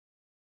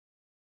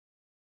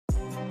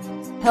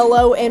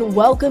Hello and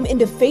welcome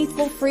into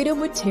Faithful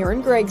Freedom with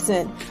Taryn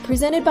Gregson,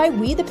 presented by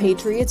We the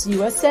Patriots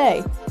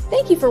USA.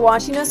 Thank you for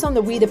watching us on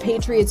the We the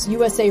Patriots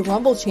USA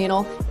Rumble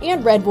channel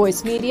and Red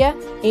Voice Media,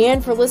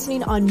 and for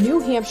listening on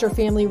New Hampshire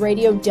Family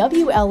Radio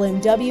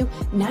WLMW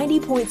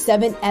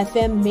 90.7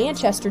 FM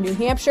Manchester, New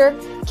Hampshire,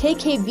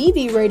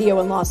 KKVV Radio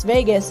in Las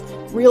Vegas,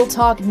 Real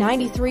Talk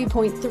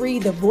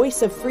 93.3 The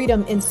Voice of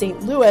Freedom in St.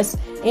 Louis,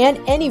 and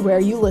anywhere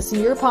you listen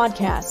to your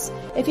podcasts.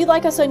 If you'd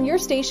like us on your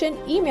station,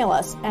 email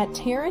us at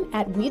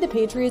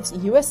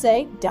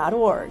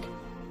Taryn@wethepatriotsusa.org.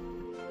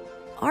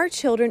 Our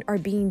children are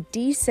being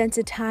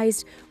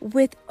desensitized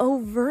with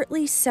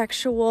overtly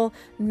sexual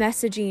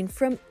messaging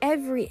from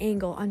every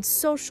angle on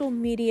social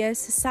media,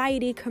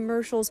 society,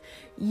 commercials,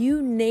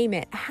 you name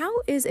it. How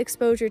is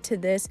exposure to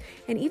this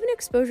and even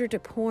exposure to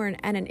porn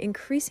at an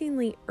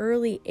increasingly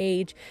early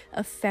age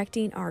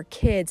affecting our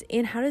kids?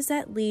 And how does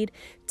that lead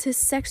to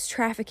sex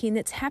trafficking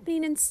that's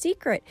happening in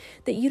secret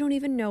that you don't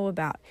even know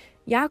about?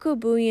 Jaco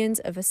Booyens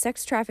of a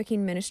sex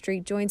trafficking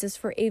ministry joins us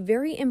for a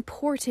very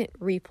important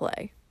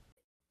replay.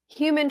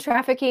 Human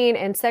trafficking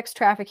and sex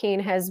trafficking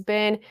has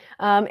been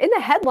in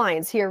the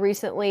headlines here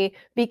recently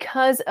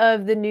because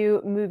of the new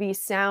movie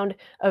Sound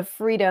of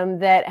Freedom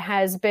that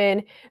has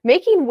been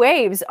making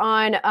waves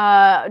on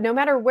no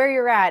matter where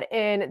you're at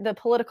in the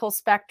political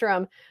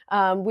spectrum.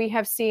 We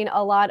have seen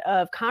a lot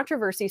of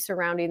controversy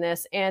surrounding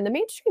this, and the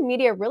mainstream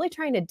media really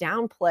trying to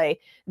downplay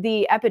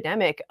the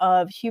epidemic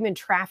of human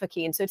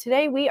trafficking. So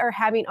today we are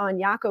having on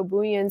Jaco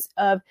Booyens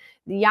of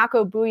the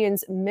Jaco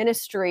Booyens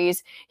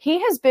Ministries. He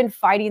has been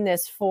fighting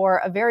this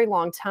for a very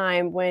long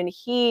time when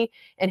he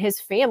and his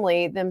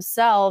family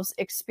themselves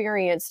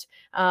experienced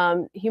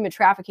human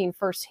trafficking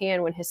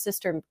firsthand when his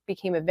sister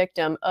became a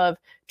victim of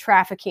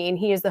trafficking.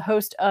 He is the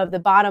host of The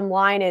Bottom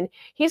Line, and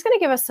he's going to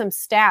give us some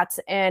stats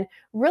and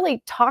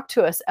really talk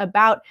to us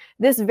about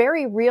this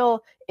very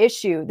real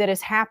issue that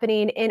is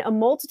happening in a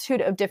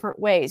multitude of different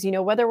ways. You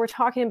know, whether we're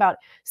talking about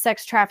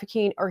sex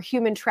trafficking or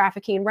human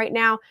trafficking. Right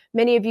now,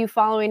 many of you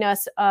following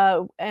us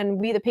and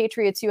We the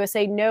Patriots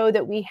USA know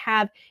that we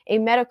have a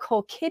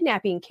medical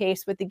kidnapping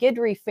case with the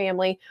Guidry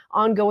family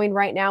ongoing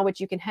right now, which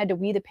you can head to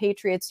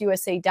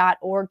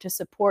wethepatriotsusa.org to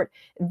support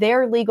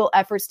their legal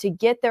efforts to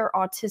get their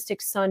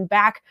autistic son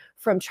back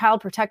from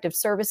Child Protective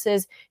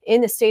Services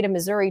in the state of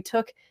Missouri.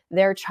 Took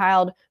their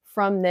child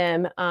from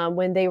them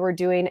when they were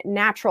doing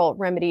natural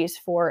remedies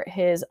for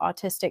his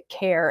autistic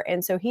care.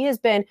 And so he has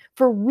been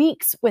for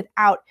weeks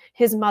without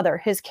his mother,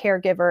 his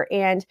caregiver,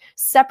 and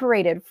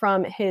separated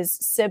from his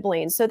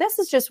siblings. So this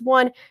is just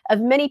one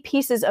of many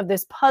pieces of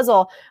this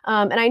puzzle.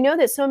 And I know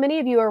that so many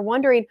of you are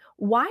wondering,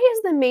 why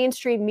is the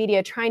mainstream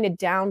media trying to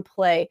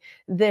downplay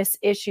this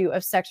issue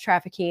of sex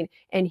trafficking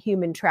and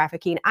human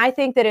trafficking? I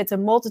think that it's a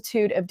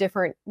multitude of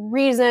different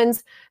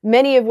reasons,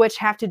 many of which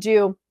have to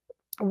do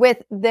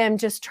with them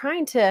just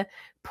trying to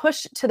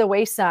push to the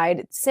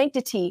wayside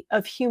sanctity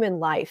of human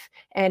life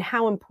and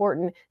how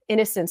important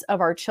innocence of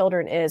our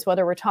children is,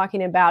 whether we're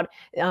talking about,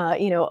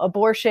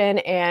 abortion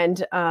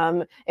and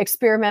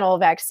experimental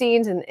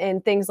vaccines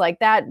and things like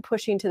that,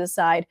 pushing to the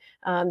side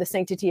the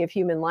sanctity of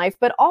human life,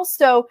 but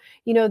also,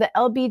 the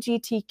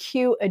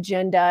LGBTQ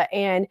agenda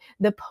and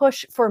the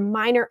push for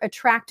minor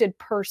attracted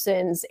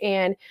persons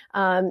and,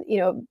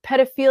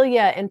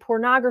 pedophilia and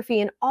pornography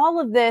and all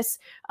of this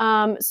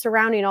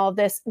surrounding all of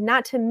this,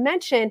 not to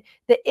mention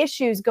the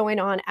issues going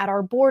on at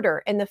our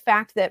border and the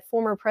fact that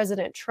former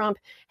President Trump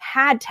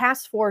had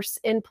task force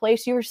in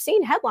place. You were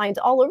seeing headlines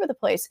all over the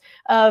place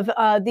of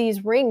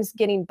these rings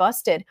getting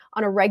busted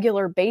on a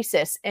regular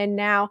basis. And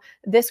now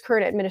this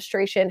current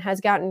administration has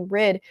gotten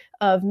rid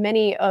of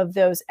many of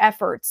those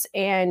efforts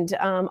and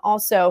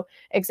also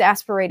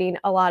exasperating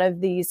a lot of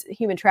these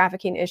human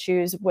trafficking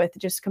issues with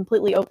just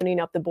completely opening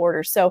up the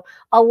border. So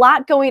a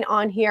lot going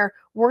on here.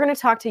 We're going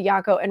to talk to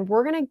Jaco and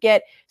we're going to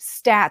get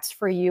stats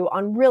for you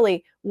on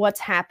really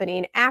what's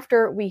happening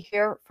after we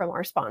hear from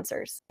our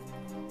sponsors.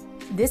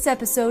 This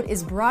episode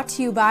is brought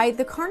to you by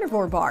The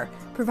Carnivore Bar,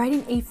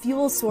 providing a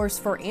fuel source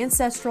for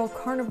ancestral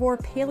carnivore,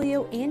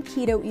 paleo, and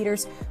keto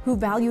eaters who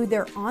value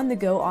their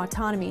on-the-go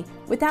autonomy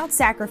without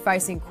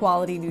sacrificing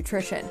quality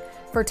nutrition.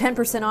 For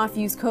 10% off,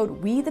 use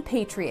code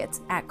WeThePatriots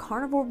at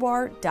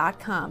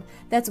carnivorebar.com.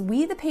 That's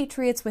We the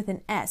Patriots with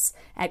an S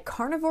at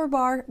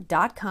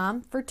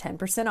carnivorebar.com for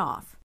 10%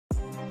 off.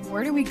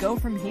 Where do we go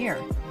from here?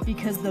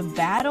 Because the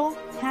battle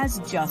has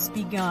just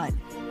begun.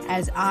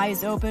 As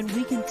eyes open,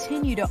 we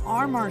continue to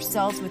arm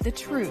ourselves with the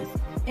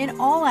truth in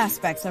all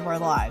aspects of our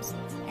lives,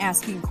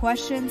 asking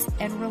questions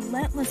and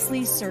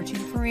relentlessly searching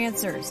for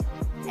answers,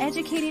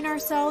 educating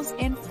ourselves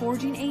and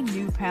forging a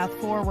new path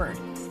forward.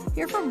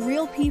 Hear from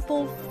real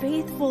people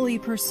faithfully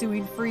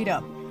pursuing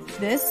freedom.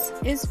 This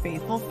is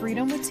Faithful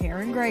Freedom with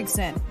Taryn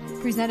Gregson,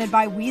 presented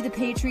by We the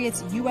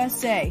Patriots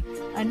USA,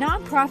 a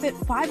nonprofit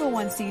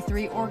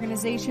 501c3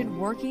 organization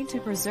working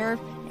to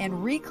preserve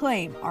and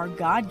reclaim our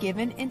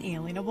God-given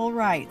inalienable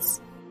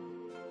rights.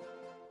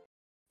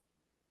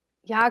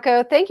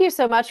 Jaco, thank you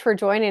so much for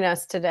joining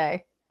us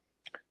today.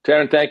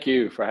 Taryn, thank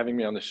you for having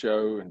me on the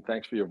show, and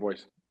thanks for your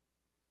voice.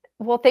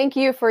 Well, thank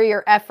you for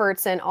your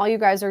efforts and all you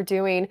guys are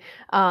doing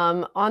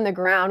on the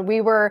ground.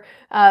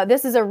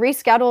 This is a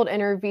rescheduled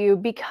interview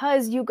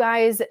because you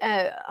guys,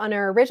 on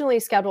our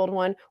originally scheduled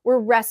one, were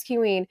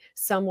rescuing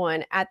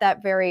someone at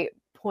that very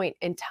point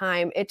in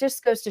time. It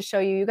just goes to show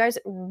you, you guys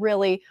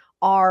really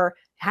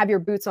have your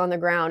boots on the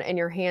ground and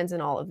your hands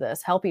in all of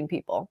this, helping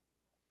people.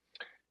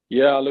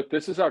 Yeah, look,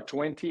 this is our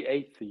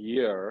 28th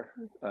year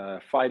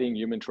fighting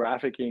human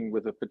trafficking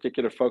with a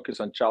particular focus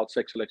on child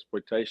sexual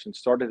exploitation.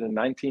 Started in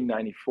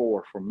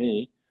 1994 for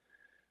me.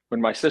 When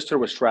my sister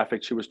was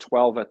trafficked, she was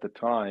 12 at the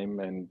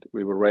time, and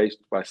we were raised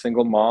by a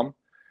single mom,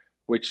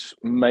 which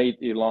made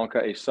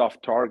Ilanka a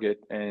soft target,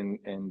 and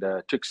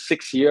took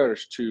 6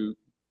 years to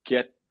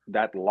get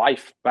that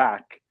life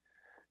back.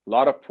 A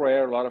lot of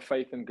prayer, a lot of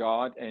faith in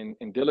God, and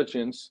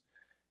diligence.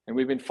 And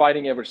we've been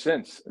fighting ever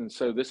since. And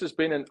so this has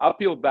been an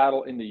uphill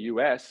battle in the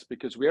US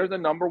because we are the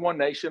 #1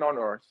 nation on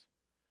earth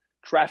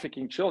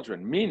trafficking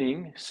children,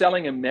 meaning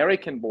selling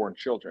American-born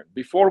children.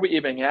 Before we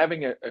even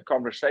having a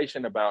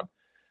conversation about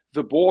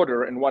the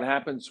border and what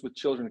happens with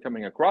children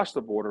coming across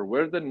the border,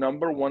 we're the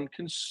 #1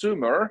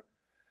 consumer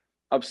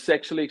of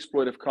sexually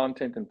exploitive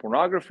content and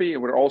pornography.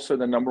 And we're also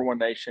the #1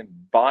 nation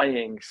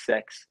buying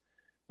sex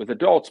with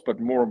adults, but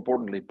more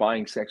importantly,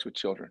 buying sex with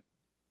children.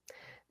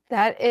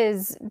 That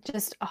is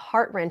just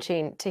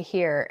heart-wrenching to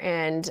hear,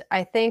 and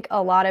I think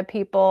a lot of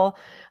people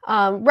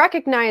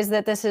recognize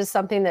that this is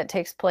something that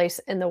takes place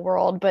in the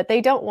world, but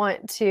they don't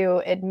want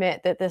to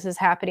admit that this is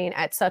happening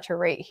at such a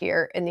rate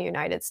here in the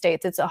United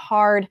States. It's a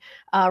hard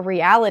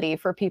reality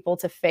for people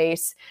to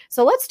face.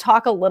 So let's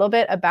talk a little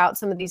bit about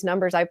some of these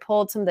numbers. I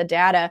pulled some of the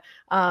data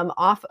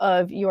off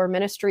of your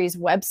ministry's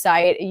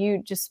website.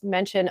 You just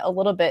mentioned a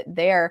little bit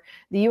there.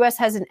 The U.S.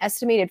 has an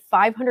estimated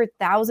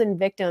 500,000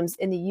 victims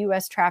in the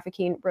U.S.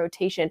 trafficking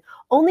rotation.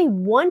 Only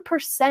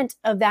 1%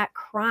 of that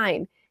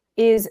crime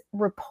is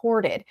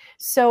reported.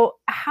 So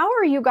how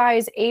are you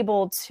guys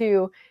able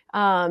to,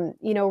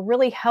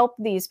 really help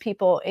these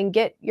people and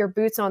get your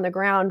boots on the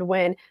ground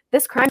when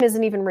this crime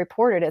isn't even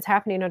reported? It's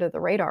happening under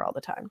the radar all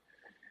the time.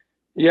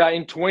 Yeah,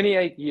 in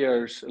 28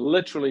 years,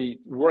 literally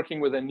working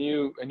with a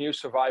new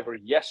survivor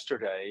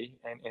yesterday,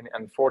 and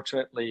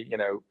unfortunately,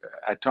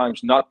 at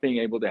times not being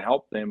able to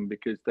help them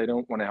because they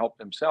don't want to help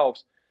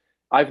themselves.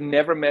 I've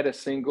never met a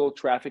single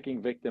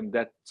trafficking victim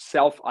that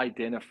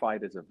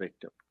self-identified as a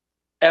victim,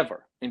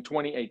 ever, in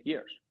 28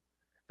 years.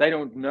 They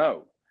don't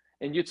know.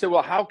 And you'd say,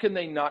 well, how can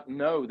they not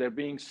know they're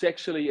being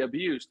sexually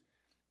abused?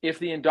 If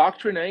the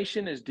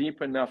indoctrination is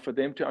deep enough for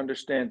them to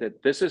understand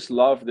that this is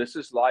love, this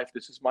is life,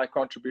 this is my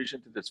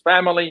contribution to this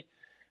family,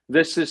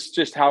 this is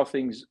just how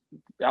things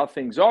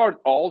are.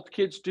 All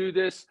kids do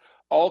this.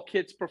 All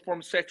kids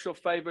perform sexual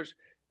favors.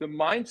 The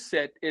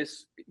mindset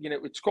is,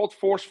 it's called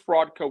force,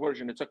 fraud,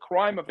 coercion. It's a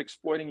crime of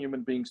exploiting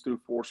human beings through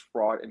force,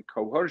 fraud, and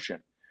coercion.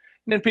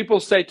 And then people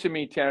say to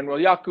me, Taryn, well,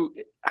 Jaco,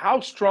 how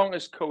strong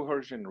is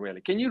coercion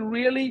really? Can you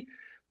really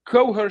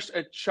coerce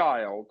a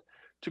child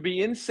to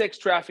be in sex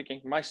trafficking,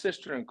 my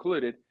sister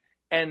included,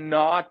 and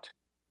not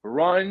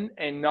run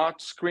and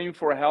not scream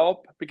for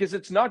help? Because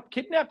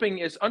kidnapping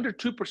is under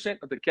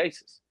 2% of the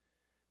cases.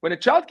 When a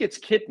child gets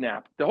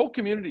kidnapped, the whole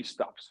community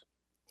stops.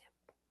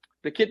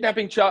 The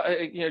kidnapping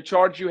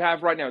charge you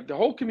have right now, the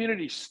whole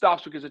community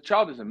stops because the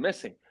child isn't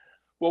missing.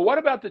 Well, what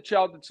about the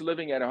child that's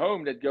living at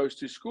home, that goes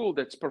to school,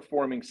 that's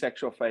performing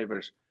sexual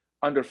favors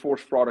under force,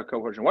 fraud, or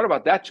coercion? What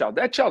about that child?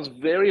 That child's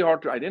very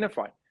hard to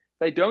identify.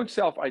 They don't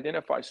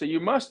self-identify. So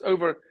you must,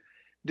 over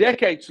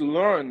decades,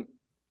 learn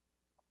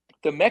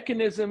the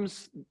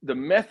mechanisms, the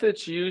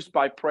methods used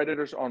by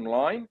predators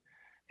online,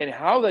 and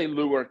how they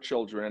lure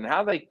children and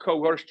how they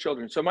coerce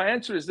children. So my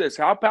answer is this: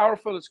 how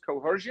powerful is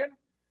coercion?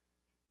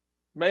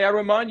 May I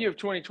remind you of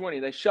 2020?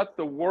 They shut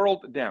the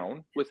world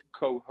down with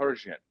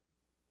coercion.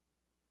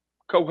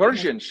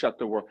 Coercion shut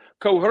the world.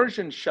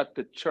 Coercion shut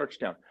the church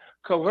down.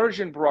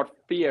 Coercion brought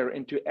fear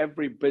into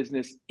every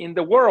business in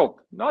the world,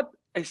 not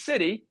a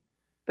city.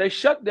 They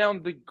shut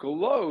down the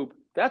globe.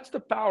 That's the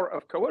power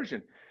of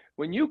coercion.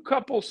 When you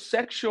couple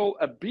sexual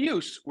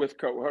abuse with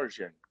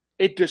coercion,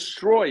 it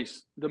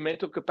destroys the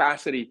mental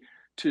capacity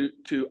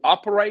to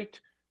operate,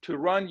 to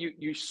run.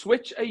 You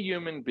switch a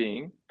human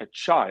being, a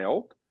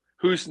child,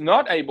 who's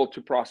not able to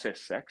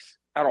process sex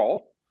at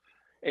all.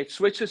 It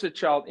switches a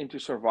child into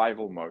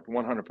survival mode,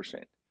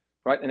 100%,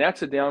 right? And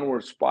that's a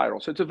downward spiral.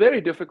 So it's a very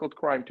difficult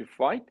crime to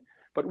fight,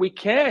 but we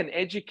can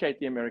educate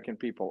the American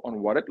people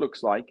on what it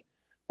looks like,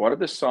 what are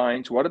the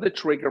signs, what are the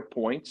trigger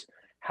points,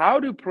 how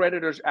do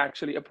predators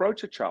actually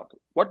approach a child,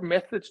 what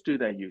methods do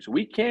they use?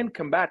 We can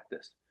combat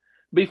this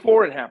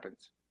before it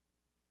happens.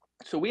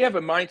 So we have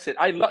a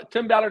mindset.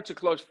 Tim Ballard's a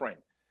close friend.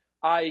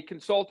 I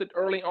consulted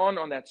early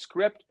on that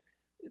script.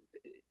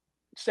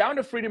 Sound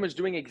of Freedom is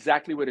doing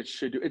exactly what it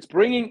should do. It's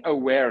bringing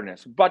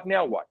awareness. But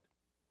now what?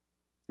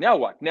 Now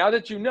what? Now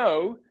that you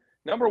know,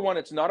 number one,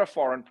 it's not a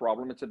foreign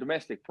problem, it's a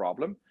domestic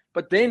problem.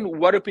 But then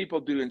what do people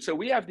do? And so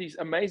we have these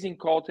amazing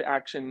call to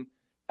action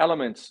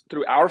elements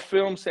through our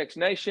film, Sex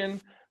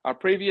Nation, our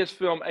previous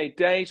film, 8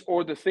 Days,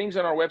 or the things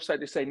on our website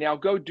to say, now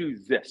go do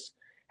this.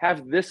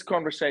 Have this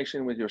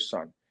conversation with your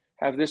son.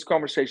 have this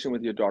conversation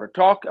with your daughter.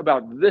 Talk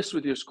about this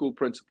with your school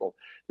principal.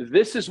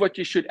 This is what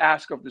you should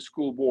ask of the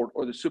school board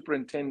or the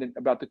superintendent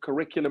about the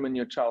curriculum in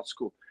your child's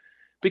school.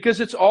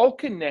 Because it's all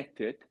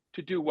connected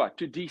to do what?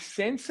 To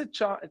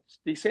desensitize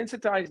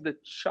the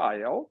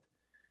child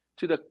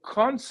to the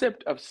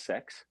concept of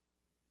sex,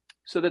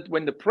 so that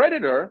when the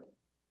predator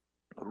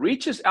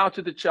reaches out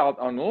to the child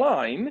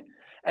online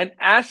and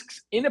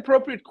asks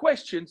inappropriate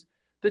questions,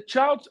 the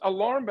child's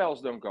alarm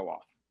bells don't go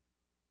off.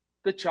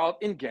 The child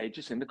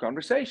engages in the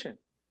conversation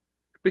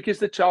because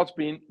the child's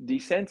being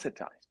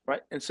desensitized,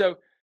 right? And so,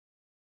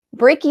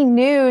 breaking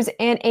news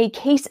and a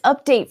case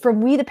update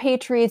from We the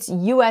Patriots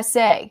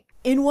USA.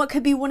 In what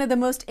could be one of the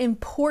most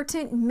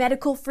important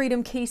medical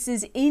freedom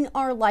cases in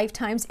our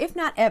lifetimes, if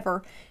not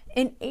ever,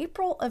 in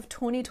April of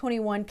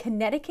 2021,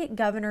 Connecticut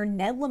Governor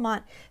Ned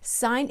Lamont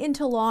signed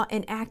into law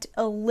an act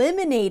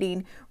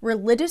eliminating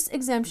religious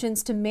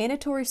exemptions to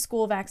mandatory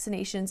school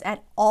vaccinations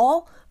at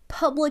all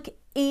public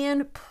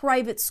and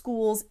private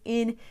schools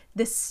in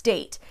the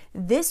state.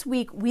 This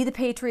week, We the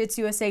Patriots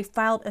USA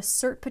filed a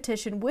cert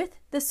petition with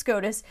the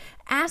SCOTUS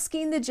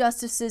asking the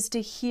justices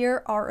to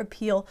hear our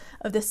appeal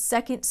of the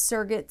Second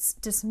Circuit's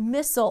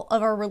dismissal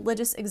of our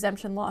religious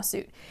exemption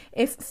lawsuit.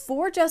 If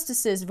 4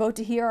 justices vote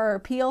to hear our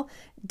appeal,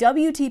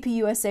 WTP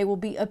USA will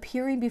be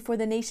appearing before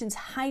the nation's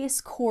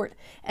highest court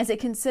as it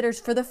considers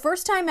for the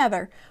first time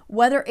ever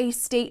whether a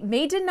state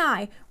may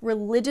deny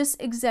religious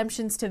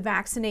exemptions to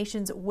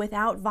vaccinations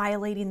without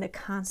violating the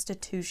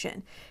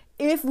Constitution.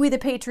 If We the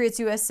Patriots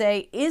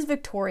USA is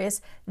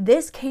victorious,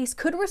 this case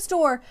could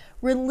restore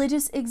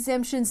religious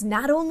exemptions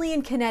not only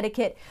in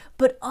Connecticut,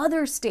 but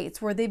other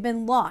states where they've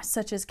been lost,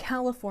 such as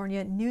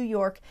California, New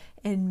York,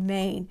 and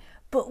Maine.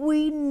 But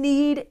we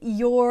need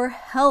your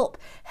help.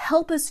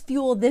 Help us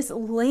fuel this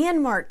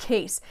landmark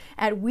case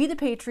at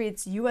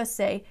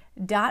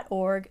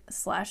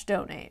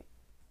wethepatriotsusa.org/donate.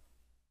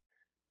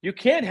 You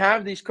can't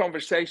have these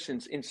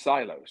conversations in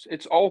silos.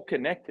 It's all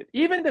connected.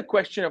 Even the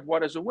question of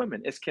what is a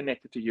woman is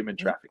connected to human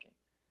trafficking.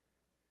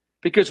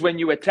 Because when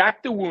you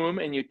attack the womb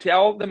and you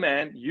tell the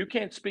man, you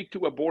can't speak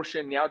to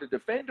abortion now, the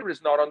defender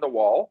is not on the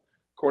wall,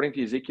 according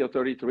to Ezekiel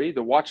 33,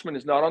 the watchman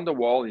is not on the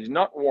wall, he's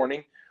not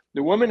warning.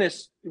 The woman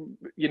is,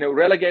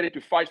 relegated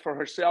to fight for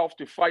herself,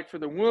 to fight for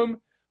the womb.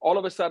 All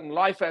of a sudden,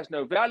 life has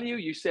no value.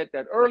 You said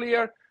that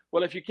earlier.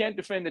 Well, if you can't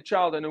defend the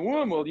child in the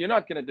womb, well, you're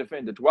not going to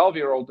defend a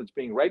 12-year-old that's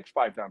being raped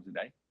 5 times a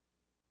day.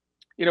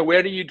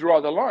 Where do you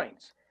draw the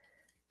lines?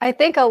 I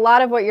think a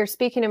lot of what you're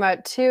speaking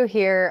about too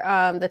here,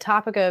 the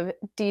topic of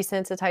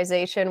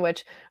desensitization,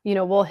 which,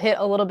 we'll hit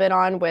a little bit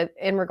on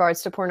in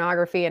regards to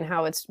pornography and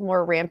how it's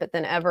more rampant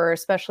than ever,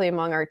 especially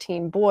among our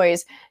teen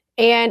boys.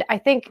 And I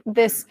think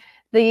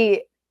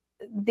the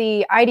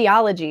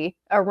ideology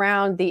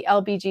around the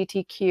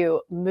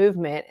LGBTQ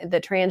movement, the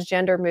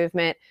transgender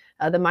movement,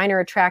 the minor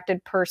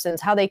attracted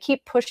persons, how they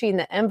keep pushing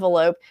the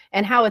envelope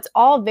and how it's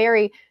all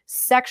very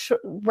sexual,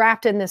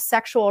 wrapped in this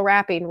sexual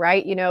wrapping,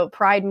 right?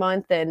 Pride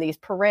Month and these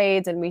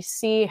parades, and we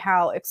see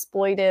how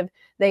exploitive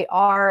they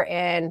are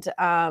and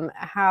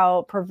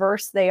how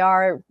perverse they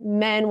are,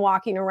 men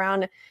walking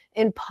around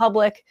in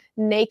public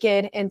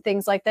naked and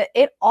things like that.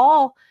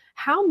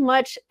 How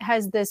much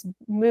has this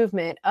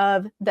movement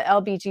of the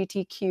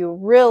LGBTQ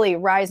really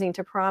rising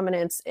to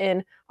prominence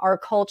in our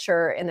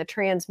culture and the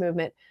trans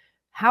movement?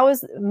 How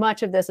is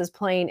much of this is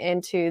playing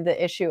into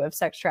the issue of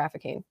sex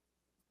trafficking?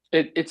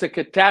 It's a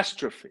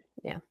catastrophe.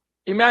 Yeah.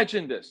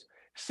 Imagine this.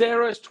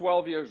 Sarah is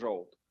 12 years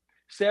old.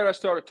 Sarah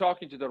started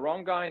talking to the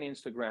wrong guy on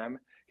Instagram.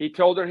 He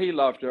told her he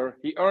loved her.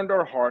 He earned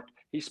her heart.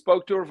 He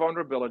spoke to her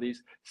vulnerabilities.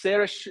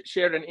 Sarah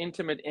shared an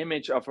intimate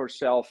image of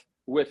herself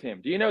with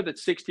him. Do you know that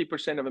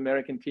 60% of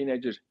American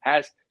teenagers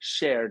has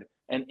shared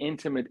an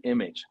intimate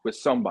image with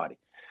somebody?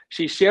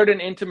 She shared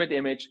an intimate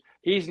image.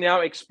 He's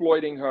now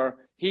exploiting her.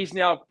 He's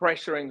now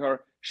pressuring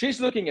her. She's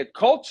looking at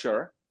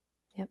culture,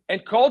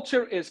 and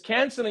culture is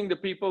canceling the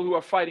people who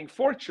are fighting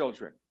for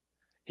children.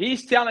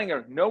 He's telling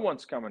her, no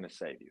one's coming to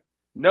save you.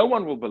 No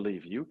one will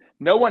believe you.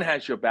 No one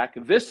has your back.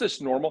 This is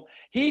normal.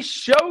 He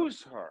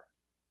shows her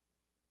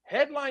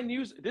headline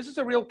news. This is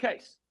a real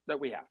case that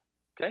we have,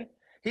 okay?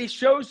 He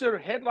shows her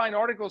headline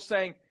articles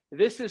saying,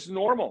 this is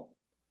normal.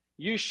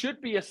 You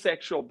should be a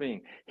sexual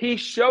being. He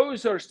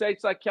shows her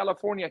states like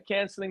California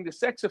canceling the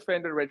sex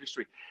offender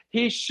registry.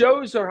 He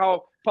shows her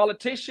how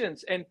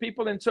politicians and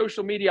people in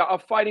social media are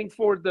fighting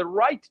for the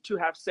right to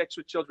have sex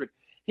with children.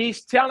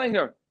 He's telling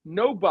her,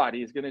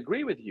 nobody is going to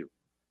agree with you.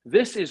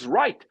 This is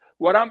right.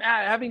 What I'm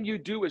having you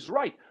do is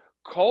right.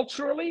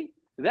 Culturally,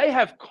 they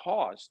have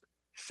caused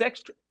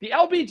the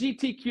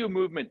LGBTQ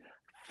movement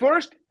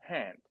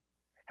firsthand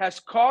has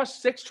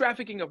caused sex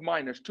trafficking of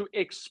minors to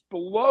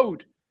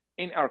explode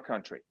in our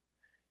country.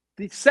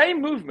 The same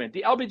movement,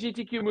 the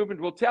LGBTQ movement,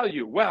 will tell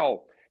you,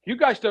 well, you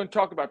guys don't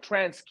talk about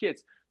trans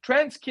kids.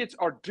 Trans kids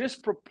are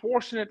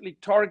disproportionately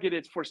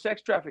targeted for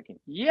sex trafficking.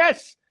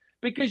 Yes,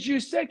 because you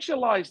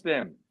sexualize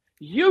them.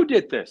 You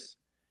did this.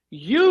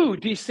 You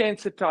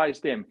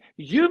desensitized them.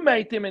 You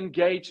made them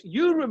engage.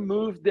 You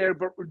removed their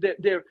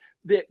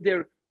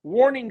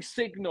warning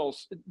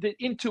signals, the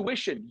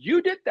intuition.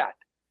 You did that.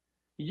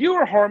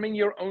 you're harming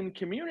your own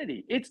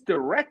community. It's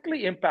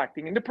directly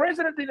impacting, and the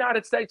president of the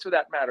United States, for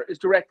that matter, is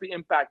directly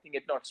impacting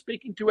it, not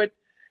speaking to it,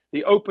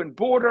 the open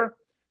border.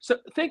 So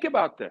think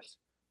about this.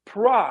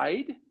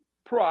 Pride.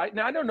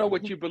 Now, I don't know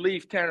what you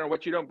believe, Tanner, or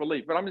what you don't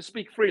believe, but I'm going to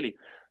speak freely.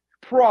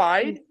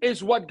 Pride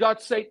is what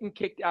got Satan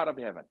kicked out of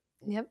heaven.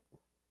 Yep.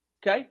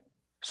 Okay?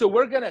 So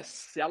we're going to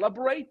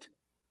celebrate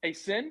a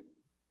sin.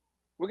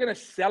 We're going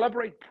to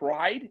celebrate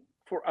pride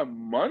for a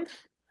month.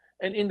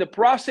 And in the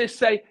process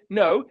say,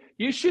 no,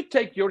 you should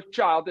take your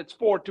child that's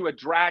 4 to a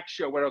drag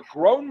show where a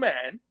grown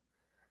man,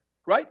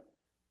 right?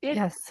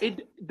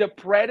 The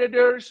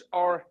predators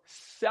are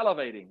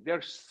salivating.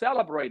 They're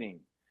celebrating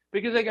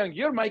because they're going,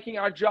 you're making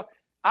our job.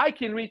 They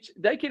can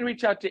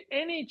reach out to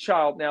any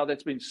child now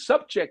that's been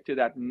subject to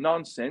that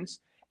nonsense,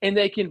 and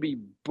they can be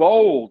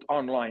bold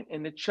online,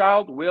 and the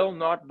child will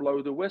not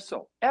blow the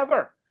whistle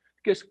ever,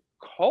 because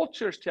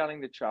culture's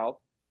telling the child,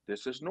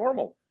 this is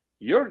normal.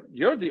 You're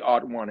the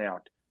odd one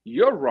out.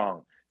 You're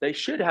wrong. They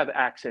should have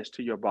access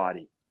to your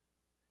body.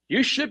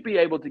 You should be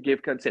able to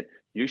give consent.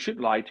 You should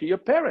lie to your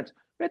parents.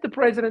 We had the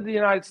president of the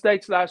United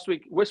States last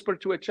week whisper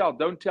to a child,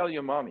 don't tell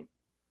your mommy.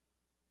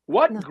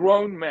 What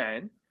grown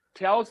man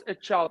tells a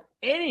child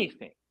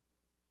anything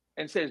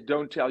and says,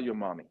 don't tell your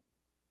mommy?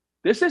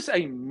 This is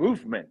a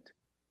movement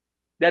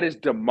that is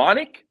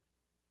demonic,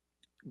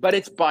 but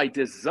it's by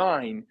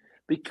design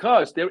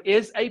because there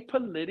is a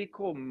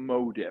political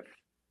motive,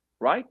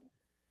 right?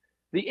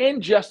 The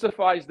end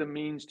justifies the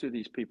means to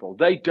these people.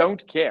 They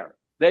don't care.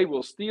 They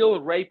will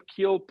steal, rape,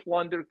 kill,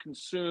 plunder,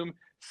 consume,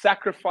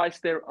 sacrifice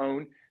their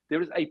own.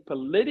 There is a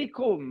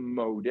political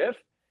motive.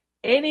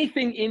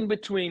 Anything in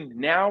between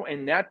now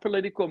and that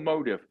political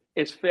motive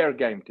is fair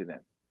game to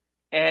them.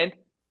 And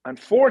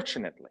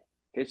unfortunately,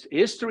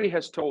 history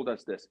has told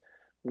us this.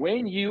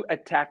 When you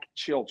attack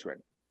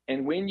children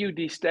and when you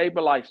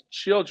destabilize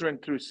children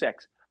through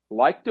sex,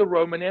 like the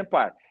Roman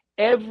Empire,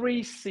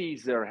 every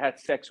Caesar had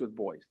sex with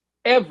boys.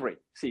 Every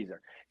Caesar.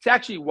 It's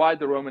actually why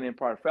the Roman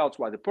Empire fell. It's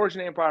why the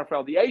Persian Empire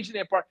fell, the Asian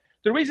Empire.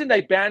 The reason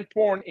they banned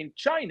porn in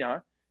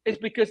China is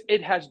because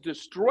it has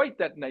destroyed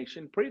that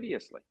nation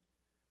previously.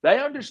 They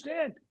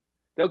understand.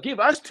 They'll give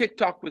us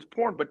TikTok with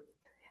porn, but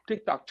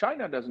TikTok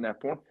China doesn't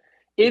have porn.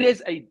 It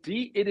is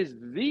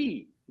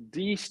the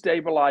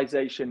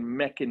destabilization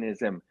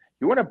mechanism.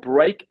 You want to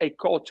break a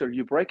culture,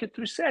 you break it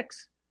through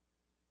sex.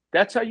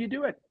 That's how you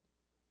do it.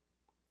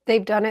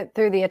 They've done it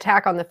through the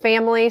attack on the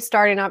family,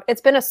 starting off.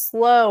 It's been a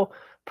slow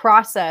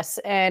process,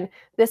 and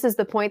this is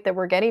the point that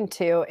we're getting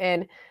to.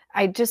 And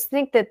I just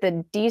think that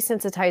the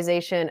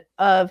desensitization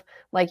of,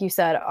 like you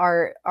said,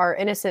 our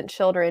innocent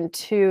children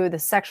to the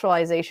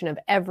sexualization of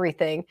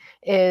everything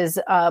is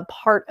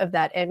part of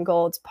that end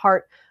goal. It's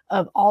part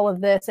of all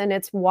of this, and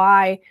it's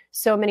why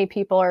so many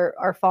people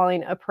are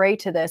falling a prey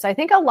to this. I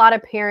think a lot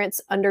of parents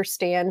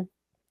understand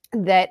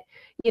that,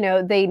 you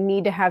know, they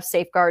need to have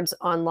safeguards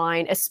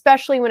online,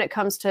 especially when it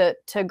comes to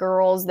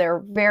girls. They're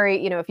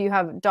very, you know, if you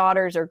have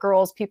daughters or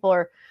girls, people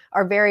are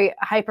very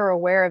hyper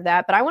aware of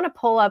that. But I want to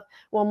pull up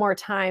one more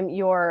time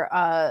your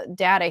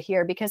data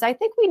here, because I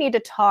think we need to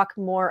talk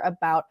more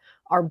about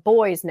our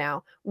boys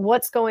now.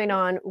 What's going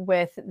on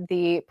with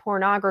the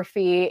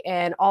pornography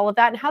and all of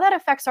that, and how that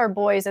affects our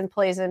boys and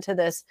plays into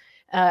this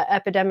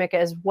epidemic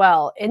as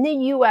well. In the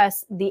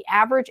US, the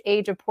average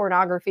age of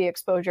pornography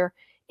exposure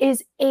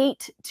is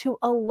 8 to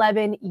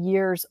 11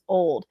 years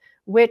old,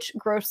 which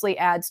grossly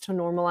adds to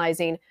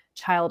normalizing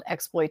child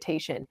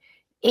exploitation.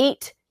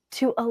 8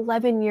 to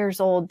 11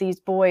 years old, these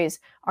boys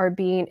are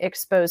being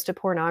exposed to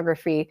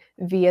pornography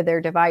via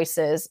their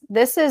devices.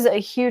 This is a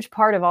huge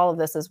part of all of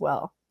this as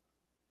well.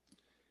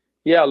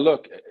 Yeah,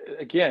 look,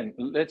 again,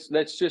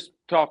 let's just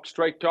talk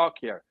straight talk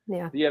here.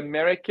 Yeah. The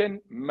American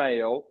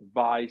male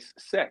buys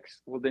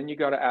sex. Well, then you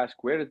got to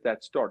ask, where did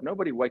that start?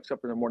 Nobody wakes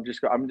up in the morning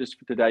just go, I'm just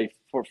today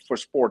for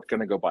sport going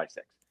to go buy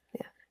sex.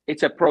 Yeah.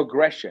 It's a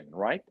progression,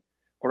 right?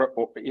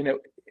 Or you know,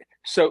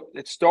 so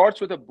it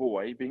starts with a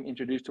boy being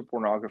introduced to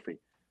pornography.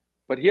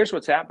 But here's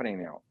what's happening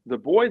now. The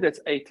boy that's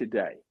 8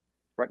 today,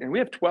 right? And we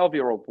have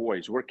 12-year-old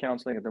boys we're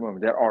counseling at the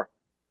moment. There are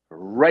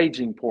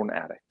raging porn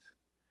addicts,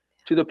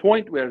 to the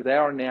point where they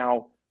are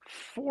now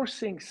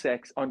forcing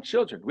sex on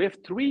children. We have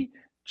 3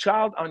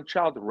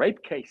 child-on-child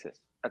rape cases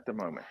at the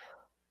moment,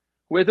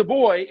 where the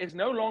boy is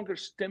no longer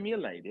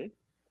stimulated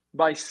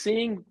by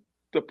seeing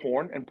the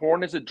porn, and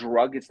porn is a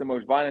drug. It's the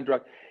most violent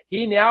drug.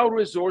 He now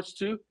resorts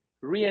to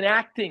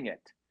reenacting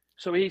it.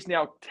 So he's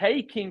now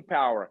taking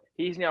power.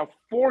 He's now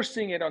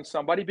forcing it on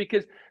somebody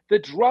because the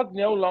drug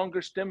no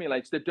longer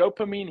stimulates. The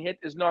dopamine hit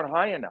is not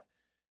high enough.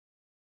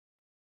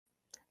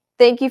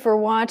 Thank you for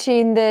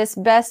watching this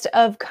best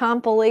of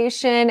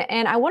compilation.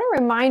 And I want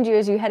to remind you,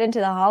 as you head into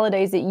the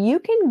holidays, that you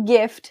can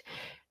gift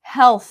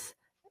health,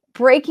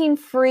 breaking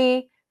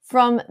free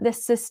from the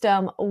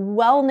system,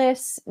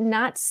 wellness,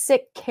 not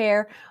sick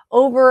care,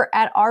 over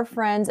at our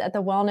friends at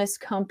the Wellness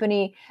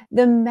Company.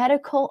 The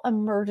medical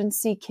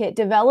emergency kit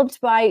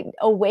developed by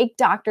awake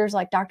doctors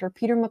like Dr.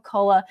 Peter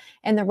McCullough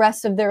and the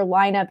rest of their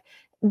lineup.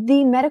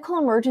 The medical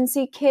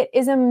emergency kit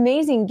is an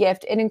amazing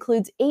gift. It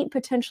includes 8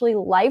 potentially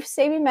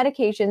life-saving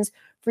medications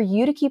for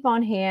you to keep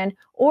on hand,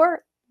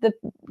 or the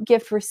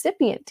gift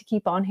recipient to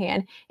keep on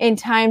hand in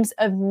times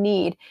of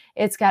need.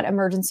 It's got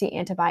emergency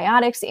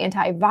antibiotics,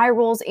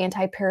 antivirals,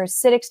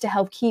 antiparasitics to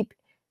help keep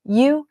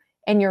you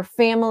and your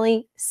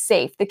family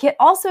safe. The kit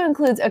also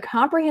includes a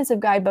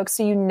comprehensive guidebook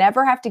so you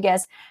never have to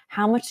guess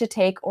how much to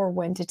take or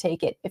when to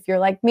take it. If you're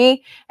like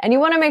me and you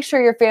want to make sure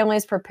your family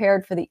is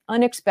prepared for the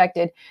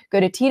unexpected,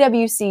 go to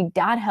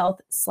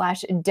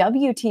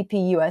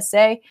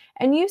twc.health/WTPUSA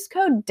and use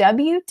code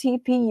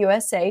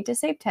WTPUSA to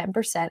save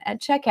 10% at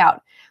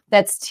checkout.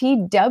 That's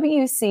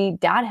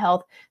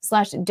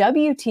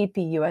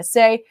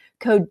twc.health/WTPUSA,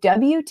 code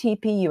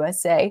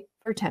WTPUSA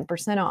for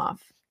 10%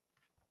 off.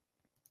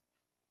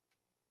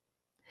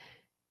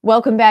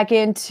 Welcome back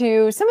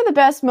into some of the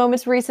best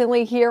moments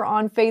recently here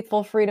on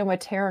Faithful Freedom with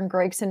Taryn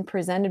Gregson,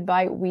 presented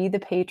by We the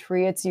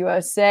Patriots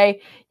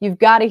USA. You've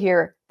got to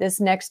hear this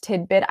next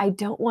tidbit. I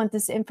don't want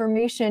this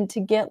information to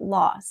get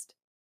lost.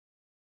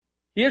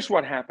 Here's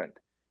what happened.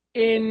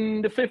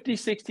 In the 50s,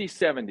 60s,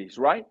 70s,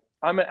 right?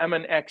 I'm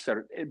an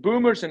Xer,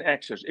 boomers and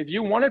Xers. If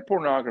you wanted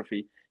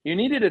pornography, you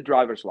needed a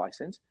driver's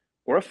license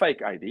or a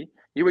fake ID.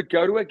 You would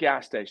go to a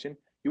gas station.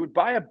 You would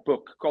buy a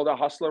book called A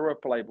Hustler or a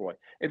Playboy.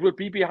 It would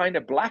be behind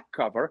a black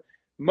cover.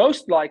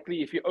 Most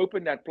likely, if you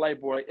open that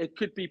Playboy, it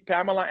could be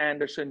Pamela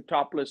Anderson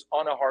topless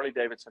on a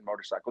Harley-Davidson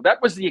motorcycle.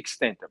 That was the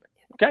extent of it,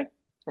 okay?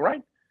 All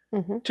right?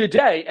 Mm-hmm.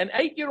 Today, an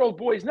 8-year-old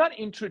boy is not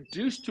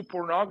introduced to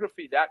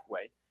pornography that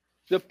way.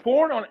 The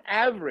porn on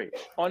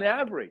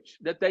average,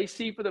 that they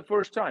see for the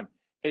first time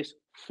is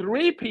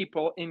 3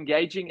 people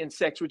engaging in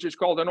sex, which is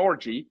called an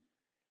orgy,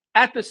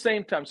 at the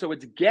same time. So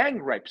it's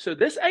gang rape. So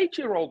this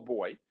 8-year-old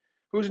boy,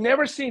 who's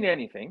never seen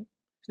anything,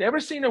 he's never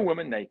seen a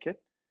woman naked,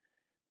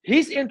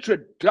 his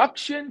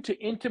introduction to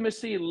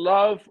intimacy,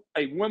 love,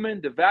 a woman,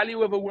 the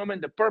value of a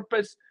woman, the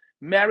purpose,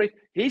 marriage,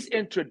 his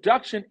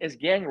introduction is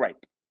gang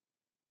rape,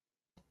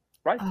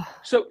 right? Oh,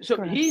 so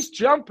he's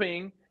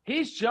jumping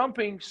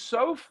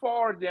so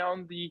far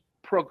down the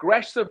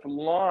progressive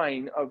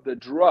line of the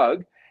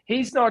drug.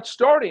 He's not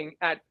starting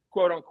at,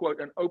 quote unquote,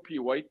 an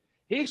opioid.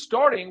 He's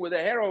starting with a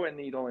heroin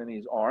needle in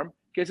his arm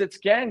because it's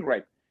gang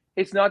rape.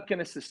 It's not going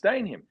to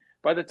sustain him.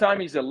 By the time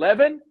he's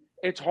 11,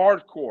 it's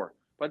hardcore.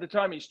 By the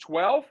time he's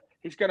 12,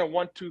 he's going to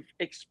want to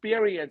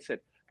experience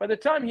it. By the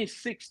time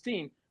he's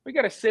 16, we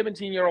got a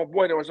 17-year-old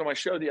boy that was on my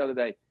show the other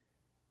day.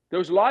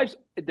 Those lives,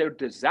 they're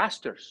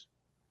disasters.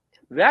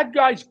 That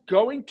guy's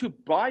going to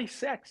buy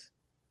sex.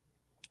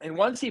 And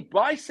once he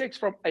buys sex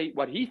from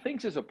what he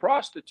thinks is a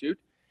prostitute,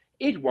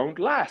 it won't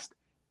last.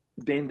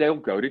 Then they'll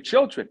go to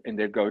children and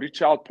they'll go to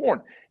child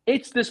porn.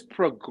 It's this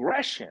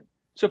progression.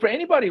 So for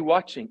anybody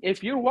watching,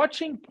 if you're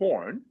watching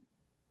porn,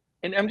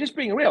 and I'm just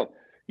being real,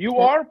 you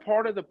are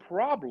part of the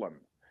problem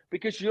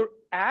because you're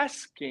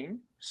asking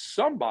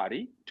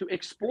somebody to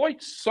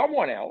exploit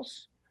someone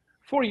else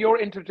for your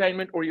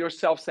entertainment or your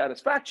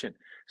self-satisfaction.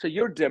 So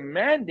you're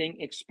demanding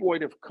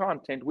exploitive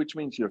content, which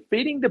means you're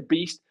feeding the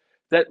beast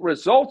that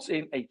results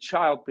in a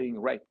child being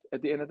raped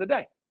at the end of the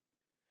day.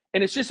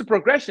 And it's just a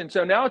progression.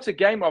 So now it's a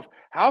game of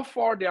how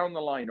far down the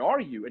line are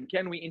you? And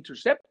can we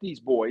intercept these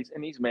boys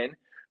and these men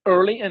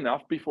early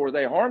enough before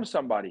they harm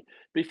somebody,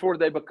 before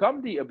they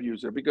become the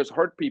abuser, because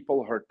hurt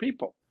people hurt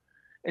people.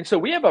 And so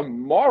we have a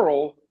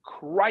moral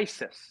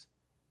crisis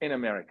in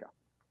America.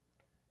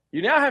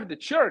 You now have the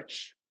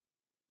church,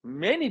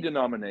 many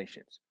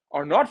denominations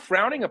are not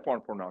frowning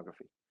upon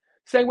pornography,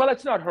 saying, well,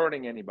 it's not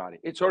hurting anybody.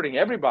 It's hurting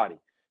everybody.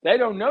 They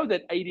don't know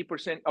that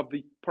 80% of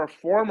the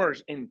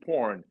performers in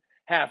porn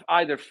have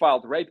either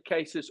filed rape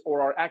cases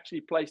or are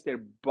actually placed there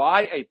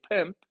by a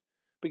pimp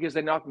because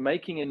they're not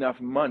making enough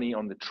money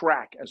on the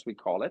track, as we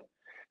call it.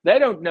 They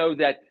don't know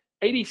that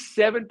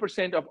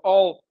 87% of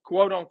all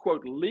quote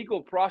unquote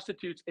legal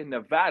prostitutes in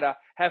Nevada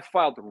have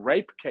filed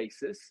rape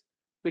cases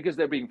because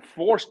they're being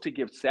forced to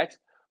give sex.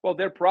 Well,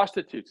 they're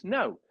prostitutes.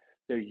 No,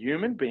 they're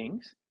human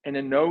beings, and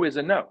a no is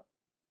a no.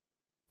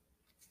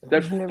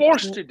 They're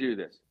forced to do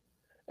this.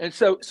 And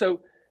so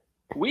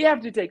we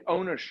have to take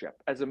ownership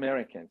as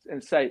Americans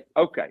and say,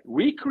 okay,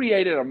 we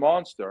created a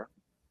monster.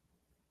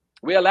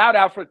 We allowed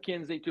Alfred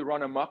Kinsey to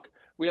run amok.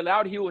 We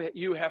allowed Hugh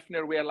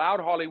Hefner. We allowed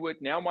Hollywood,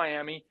 now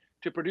Miami,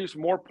 to produce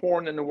more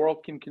porn than the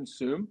world can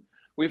consume.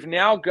 We've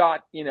now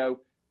got,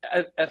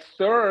 a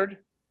third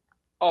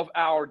of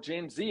our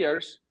Gen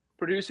Zers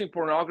producing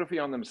pornography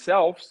on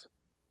themselves,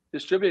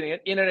 distributing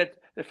it.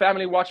 The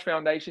Family Watch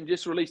Foundation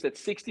just released that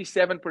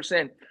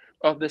 67%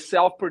 of the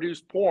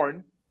self-produced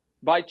porn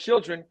by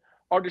children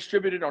are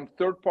distributed on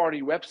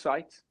third-party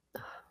websites.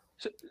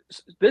 So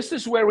this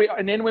is where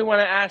and then we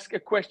want to ask a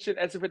question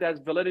as if it has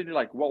validity,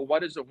 like, well,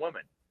 what is a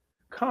woman?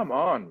 Come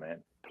on,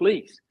 man,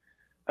 please.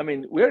 I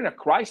mean, we're in a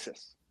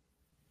crisis.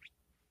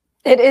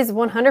 It is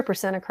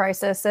 100% a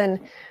crisis. And,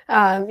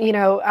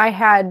 I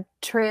had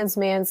trans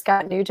man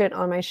Scott Nugent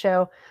on my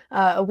show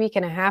a week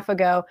and a half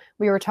ago.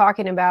 We were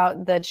talking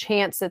about the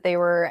chants that they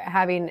were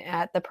having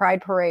at the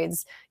pride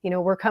parades.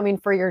 We're coming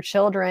for your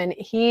children.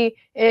 He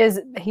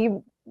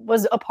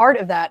was a part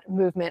of that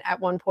movement at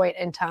one point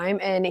in time.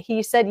 And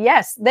he said,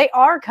 yes, they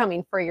are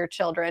coming for your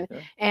children. Yeah.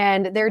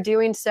 And they're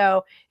doing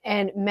so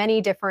in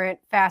many different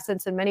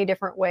facets and many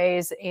different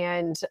ways.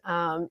 And,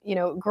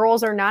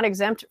 girls are not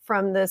exempt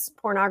from this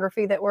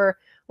pornography that we're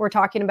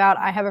talking about.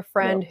 I have a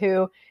friend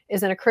who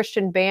is in a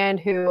Christian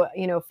band who,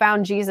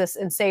 found Jesus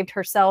and saved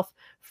herself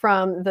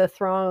from the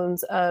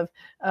throngs of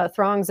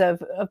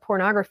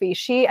pornography.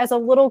 She, as a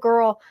little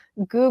girl,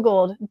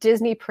 Googled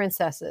Disney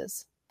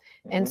princesses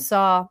and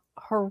saw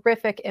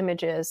horrific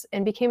images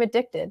and became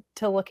addicted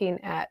to looking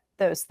at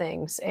those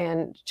things.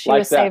 And she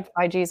was saved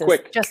by Jesus,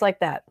 just like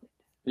that.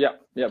 Yeah,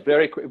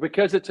 very quick.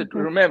 Because it's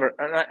remember,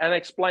 and I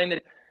explained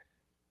it.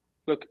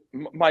 Look,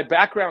 my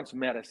background's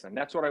medicine.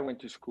 That's what I went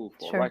to school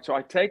for, right? So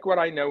I take what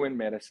I know in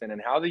medicine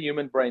and how the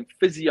human brain,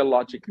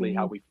 physiologically,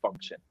 how we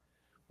function.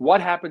 What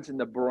happens in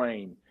the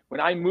brain? When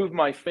I move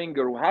my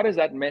finger, how does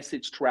that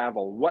message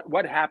travel?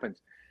 What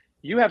happens?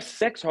 You have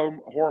sex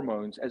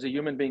hormones as a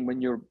human being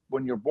when you're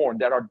born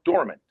that are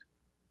dormant.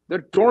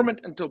 They're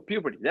dormant until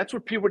puberty. That's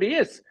what puberty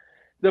is.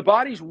 The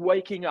body's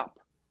waking up,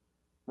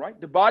 right?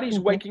 The body's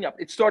waking up.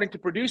 It's starting to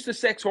produce the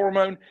sex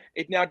hormone.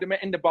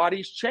 And the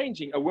body's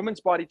changing. A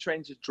woman's body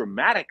changes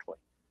dramatically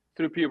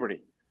through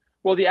puberty.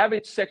 Well, the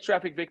average sex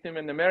traffic victim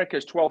in America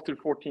is 12 through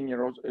 14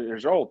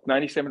 years old,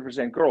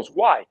 97% girls.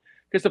 Why?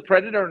 Because the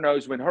predator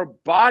knows when her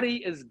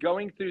body is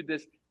going through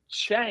this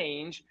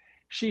change,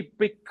 she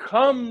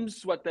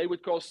becomes what they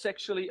would call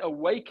sexually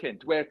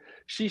awakened, where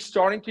she's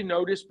starting to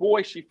notice,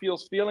 she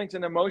feels feelings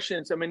and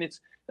emotions. I mean,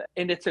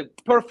 it's a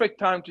perfect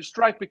time to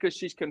strike because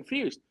she's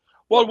confused.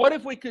 Well, what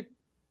if we could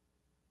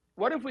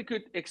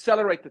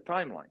accelerate the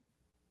timeline?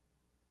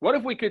 What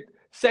if we could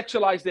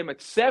sexualize them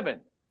at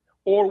 7,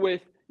 or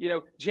with,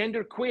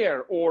 gender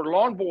queer or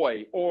lawn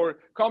boy or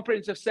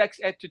comprehensive sex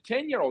ed to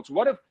 10-year-olds?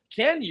 What if,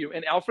 can you?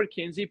 And Alfred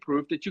Kinsey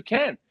proved that you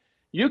can.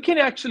 You can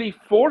actually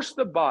force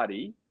the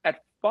body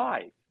at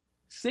 5,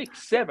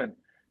 6, 7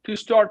 to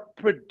start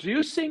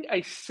producing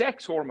a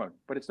sex hormone,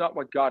 but it's not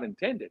what God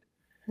intended.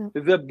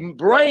 The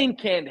brain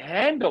can't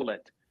handle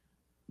it,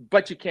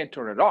 but you can't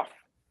turn it off.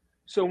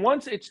 So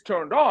once it's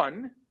turned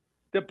on,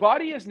 the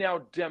body is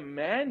now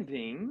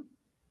demanding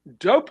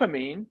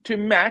dopamine to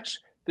match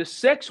the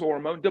sex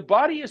hormone. The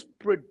body is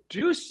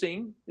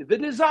producing the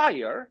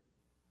desire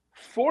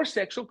for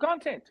sexual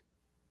content.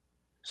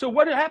 So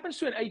what happens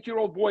to an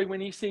 8-year-old boy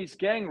when he sees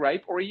gang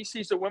rape, or he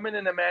sees a woman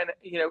and a man,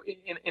 in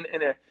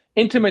an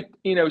intimate,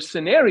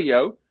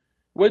 scenario,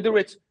 whether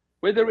it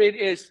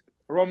is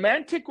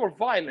romantic or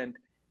violent,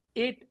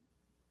 it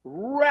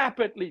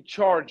rapidly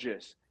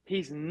charges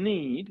his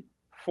need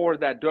for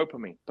that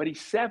dopamine. But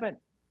he's 7.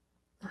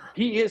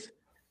 He is.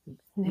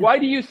 Why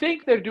do you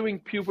think they're doing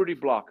puberty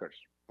blockers?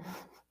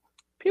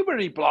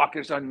 Puberty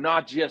blockers are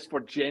not just for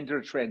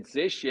gender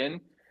transition.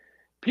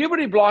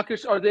 Puberty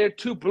blockers are there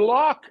to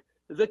block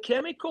the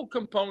chemical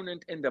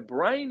component in the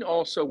brain,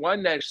 also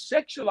one that's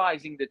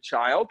sexualizing the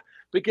child,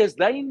 because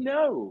they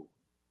know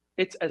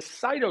it's a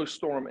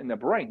cytostorm in the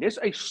brain. There's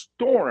a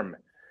storm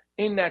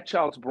in that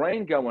child's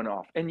brain going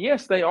off. And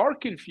yes, they are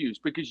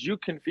confused because you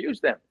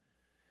confuse them.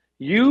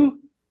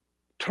 You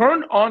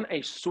turn on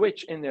a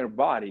switch in their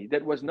body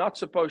that was not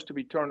supposed to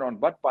be turned on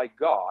but by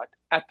God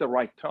at the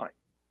right time.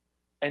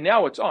 And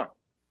now it's on.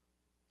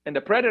 And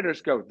the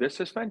predators go,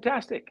 this is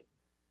fantastic.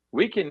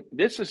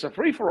 This is a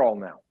free-for-all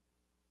now.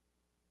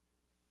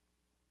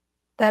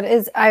 That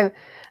is,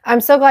 I'm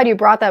so glad you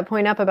brought that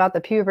point up about the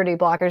puberty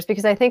blockers,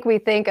 because I think we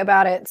think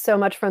about it so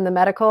much from the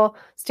medical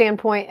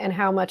standpoint and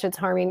how much it's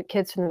harming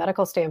kids from the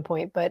medical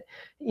standpoint. But,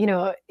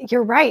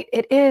 you're right.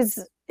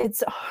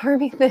 It's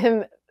harming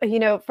them,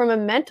 from a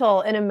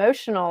mental and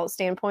emotional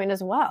standpoint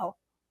as well.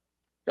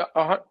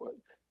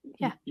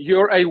 Yeah.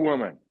 You're a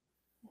woman.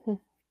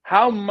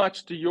 How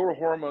much do your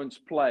hormones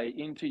play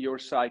into your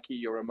psyche,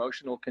 your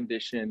emotional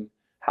condition?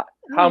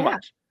 How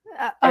much?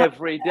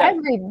 Every day.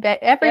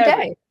 Every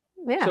day.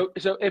 Yeah.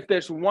 So if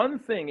there's one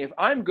thing, if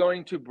I'm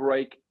going to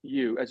break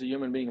you as a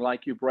human being,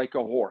 like you break a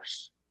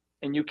horse,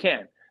 and you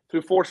can,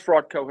 through force,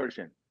 fraud,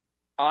 coercion,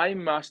 I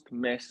must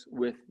mess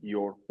with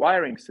your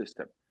wiring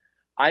system.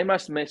 I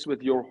must mess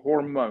with your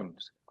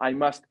hormones. I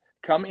must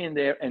come in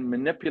there and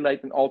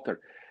manipulate and alter.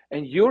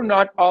 And you're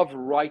not of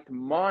right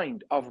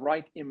mind, of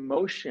right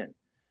emotion.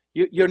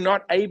 You're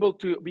not able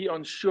to be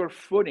on sure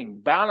footing,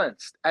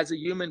 balanced as a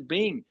human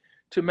being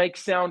to make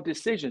sound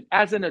decisions.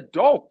 As an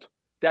adult,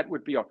 that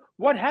would be all.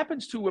 What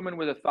happens to women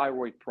with a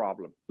thyroid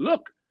problem?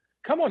 Look,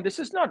 come on, this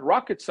is not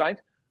rocket science.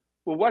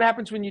 Well, what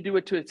happens when you do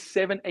it to a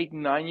 7, 8,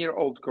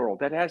 9-year-old girl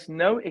that has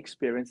no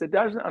experience, that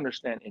doesn't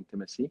understand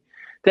intimacy,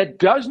 that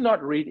does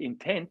not read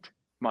intent,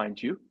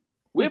 mind you?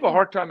 We have a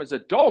hard time as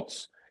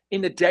adults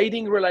in the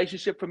dating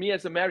relationship. For me,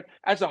 as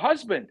a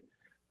husband,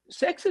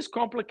 sex is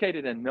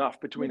complicated enough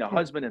between a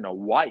husband and a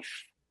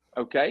wife,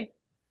 okay?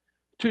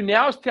 To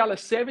now tell a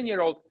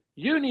 7-year-old,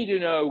 You need to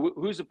know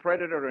who's a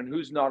predator and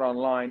who's not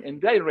online, and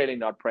they're really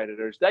not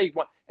predators. They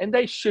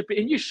should be,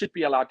 and you should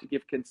be allowed to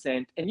give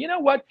consent. And you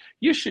know what?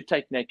 You should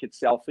take naked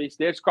selfies.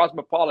 There's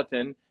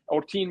Cosmopolitan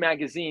or Teen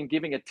Magazine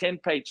giving a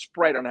 10-page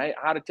spread on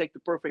how to take the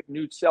perfect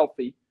nude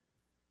selfie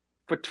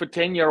for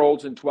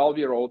 10-year-olds and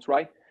 12-year-olds,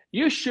 right?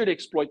 You should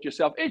exploit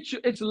yourself.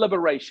 It's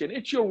liberation.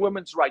 It's your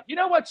woman's right. You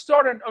know what?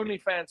 Start an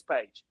OnlyFans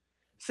page.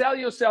 Sell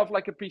yourself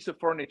like a piece of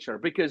furniture,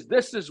 because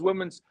this is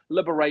women's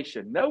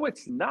liberation. No,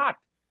 it's not.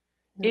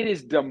 It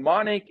is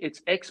demonic.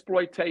 It's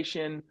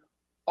exploitation.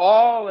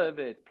 All of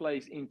it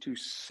plays into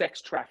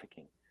sex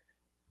trafficking,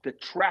 the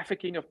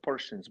trafficking of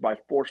persons by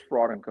force,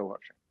 fraud, and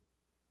coercion.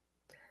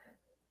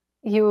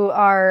 You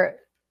are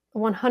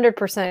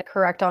 100%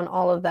 correct on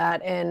all of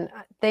that. And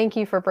thank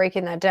you for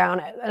breaking that down.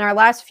 In our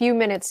last few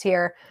minutes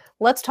here,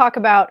 let's talk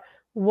about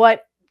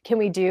what can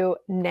we do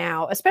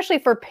now, especially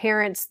for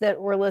parents that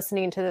were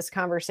listening to this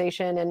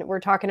conversation. And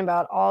we're talking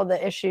about all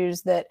the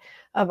issues that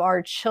of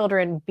our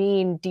children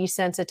being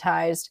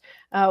desensitized.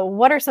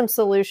 What are some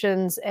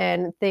solutions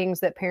and things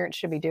that parents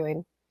should be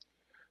doing?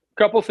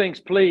 Couple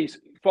things, please.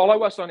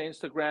 Follow us on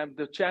Instagram.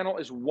 The channel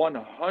is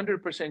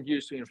 100%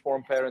 used to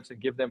inform parents and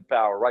give them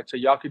power, right? So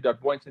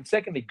Jaco.Booyens. And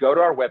secondly, go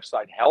to our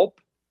website, help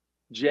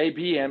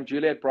JBM,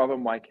 Juliet Bravo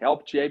Mike,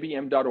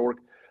 helpjbm.org.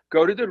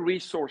 Go to the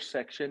resource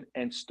section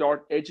and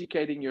start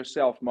educating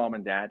yourself, mom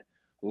and dad.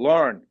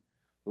 Learn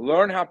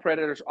how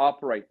predators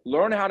operate.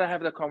 Learn how to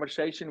have the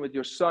conversation with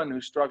your son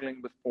who's struggling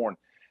with porn.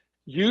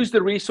 Use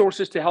the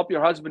resources to help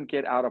your husband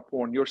get out of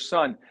porn, your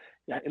son.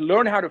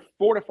 Learn how to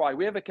fortify.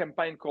 We have a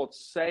campaign called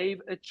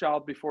Save a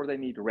Child Before They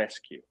Need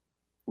Rescue.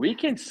 We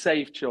can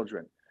save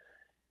children.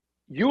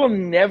 You will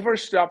never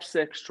stop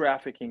sex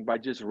trafficking by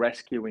just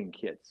rescuing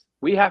kids.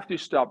 We have to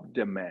stop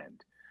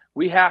demand.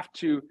 We have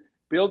to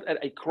build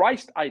a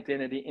Christ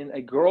identity in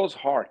a girl's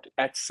heart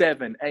at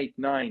 7, 8,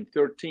 9,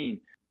 13.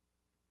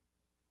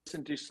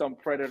 Listen to some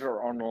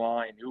predator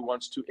online who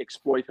wants to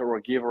exploit her or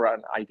give her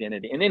an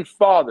identity. And then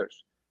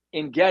fathers,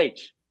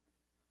 engage.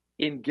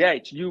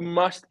 You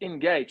must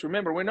engage.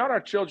 Remember, we're not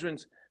our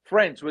children's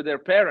friends with their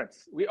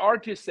parents. We are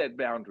to set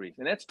boundaries,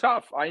 and that's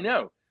tough, I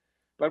know.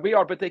 But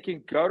they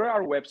can go to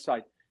our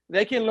website.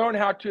 They can learn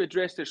how to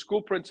address their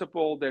school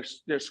principal,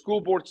 their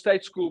school board,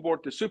 state school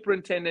board, the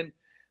superintendent.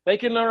 They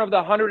can learn of the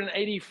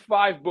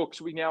 185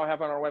 books we now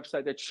have on our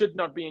website that should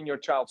not be in your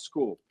child's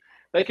school.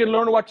 They can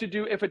learn what to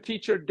do if a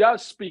teacher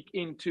does speak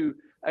into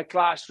a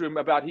classroom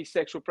about his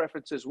sexual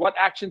preferences. What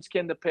actions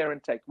can the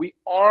parent take? We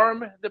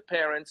arm the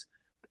parents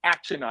with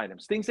action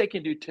items, things they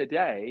can do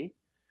today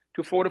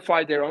to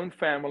fortify their own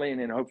family and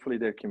then hopefully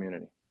their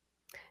community.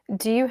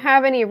 Do you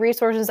have any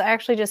resources? I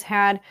actually just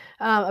had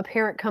a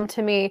parent come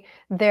to me.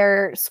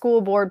 Their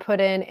school board put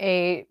in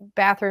a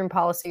bathroom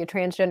policy, a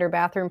transgender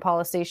bathroom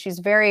policy.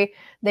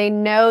 They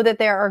know that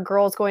there are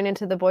girls going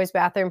into the boys'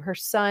 bathroom. Her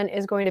son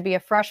is going to be a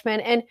freshman,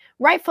 and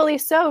rightfully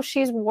so.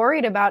 She's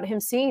worried about him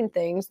seeing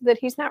things that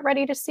he's not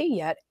ready to see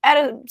yet at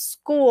a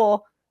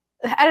school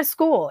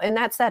in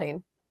that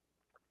setting.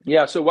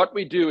 Yeah, so what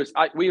we do is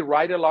we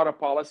write a lot of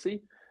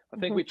policy. I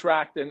think we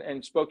tracked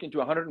and spoken to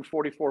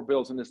 144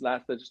 bills in this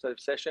last legislative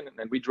session,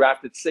 and we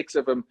drafted 6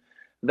 of them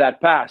that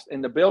passed.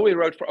 And the bill we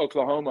wrote for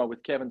Oklahoma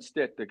with Kevin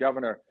Stitt, the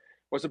governor,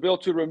 was a bill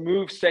to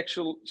remove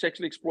sexually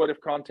exploitive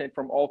content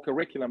from all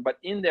curriculum. But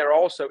in there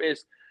also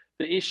is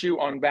the issue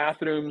on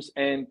bathrooms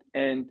and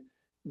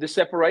the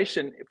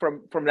separation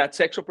from that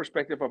sexual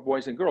perspective of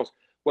boys and girls.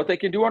 What they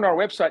can do on our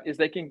website is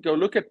they can go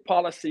look at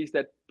policies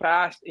that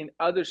passed in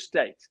other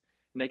states,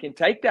 and they can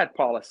take that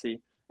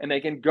policy and they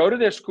can go to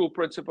their school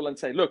principal and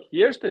say, look,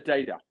 here's the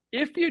data.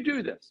 If you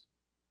do this,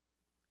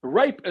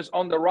 rape is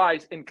on the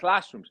rise in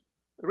classrooms.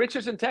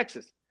 Richardson,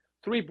 Texas,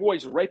 3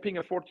 boys raping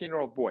a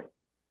 14-year-old boy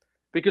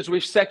because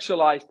we've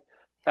sexualized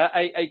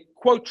a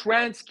quote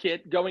trans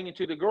kid going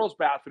into the girls'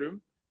 bathroom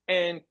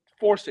and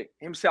forcing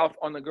himself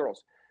on the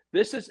girls.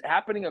 This is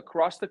happening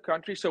across the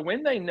country. So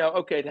when they know,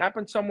 okay, it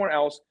happened somewhere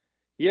else,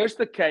 here's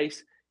the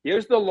case,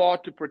 here's the law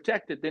to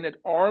protect it, then it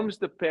arms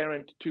the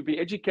parent to be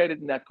educated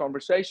in that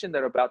conversation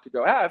they're about to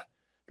go have,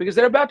 because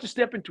they're about to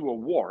step into a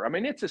war. I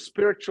mean, it's a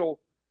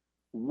spiritual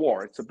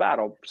war. It's a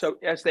battle. So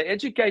as they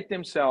educate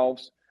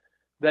themselves,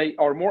 they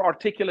are more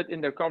articulate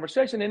in their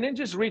conversation, and then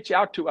just reach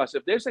out to us.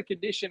 If there's a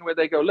condition where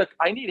they go, look,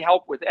 I need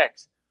help with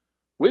X,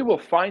 we will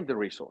find the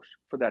resource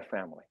for that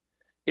family.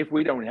 If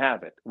we don't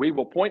have it, we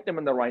will point them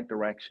in the right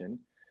direction,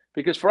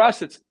 because for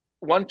us, it's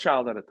one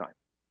child at a time.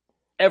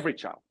 Every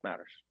child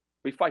matters.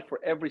 We fight for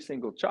every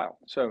single child.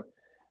 So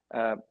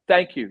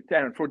thank you,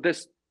 Taryn, for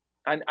this.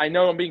 And I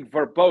know I'm being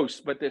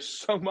verbose, but there's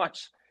so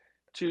much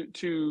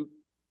to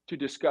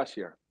discuss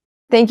here.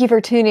 Thank you for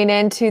tuning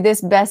in to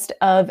this best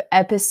of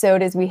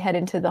episode as we head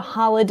into the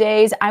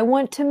holidays. I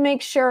want to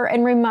make sure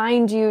and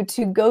remind you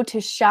to go to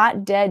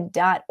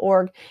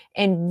shotdead.org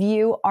and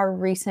view our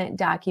recent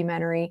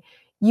documentary.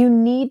 You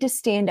need to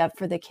stand up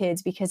for the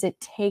kids because it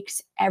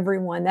takes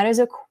everyone. That is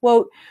a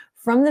quote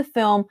from the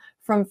film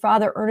from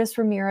Father Ernest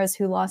Ramirez,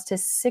 who lost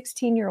his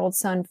 16-year-old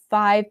son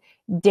 5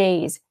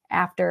 days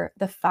after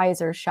the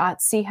Pfizer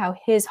shot. See how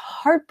his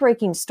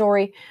heartbreaking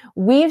story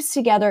weaves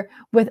together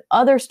with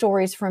other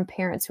stories from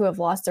parents who have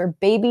lost their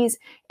babies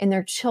and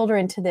their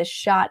children to this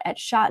shot at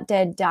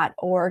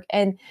shotdead.org.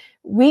 And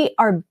we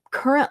are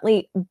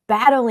currently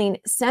battling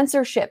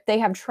censorship. They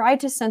have tried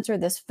to censor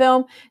this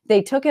film.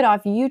 They took it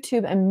off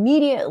YouTube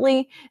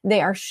immediately.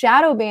 They are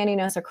shadow banning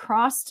us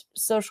across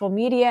social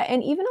media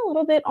and even a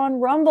little bit on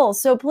Rumble.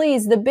 So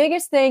please, the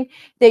biggest thing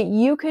that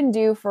you can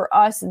do for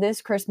us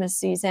this Christmas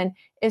season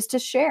is to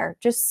share.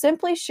 Just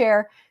simply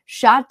share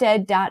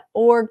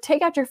shotdead.org.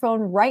 Take out your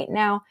phone right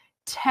now,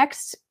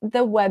 text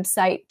the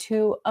website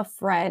to a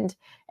friend,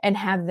 and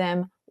have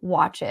them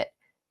watch it.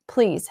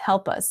 Please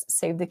help us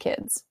save the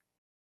kids.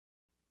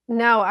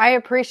 No, I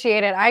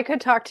appreciate it. I could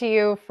talk to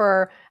you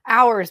for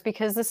hours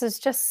because this is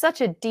just such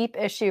a deep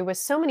issue with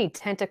so many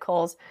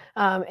tentacles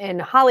in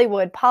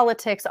Hollywood,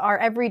 politics, our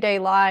everyday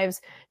lives,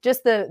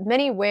 just the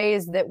many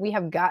ways that we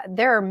have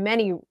there are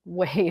many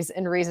ways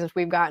and reasons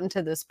we've gotten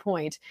to this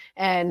point.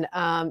 And,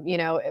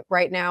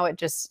 right now it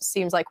just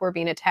seems like we're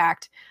being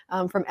attacked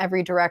from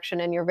every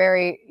direction. And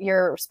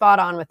you're spot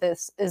on with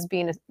this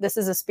this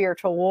is a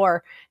spiritual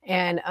war.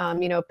 And,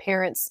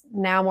 parents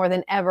now more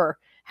than ever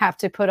have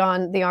to put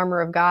on the armor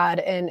of God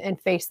and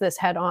face this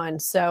head on.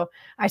 So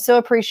I so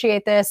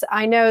appreciate this.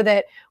 I know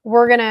that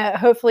we're going to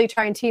hopefully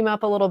try and team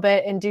up a little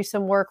bit and do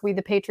some work with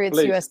the Patriots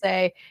Please.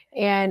 USA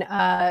and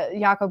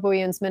Jakob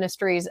Williams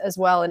Ministries as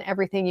well, and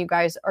everything you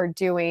guys are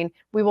doing.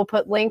 We will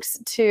put links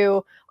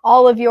to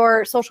all of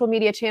your social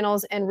media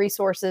channels and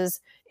resources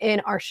in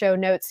our show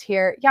notes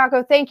here.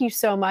 Jakob, thank you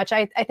so much.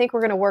 I think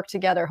we're going to work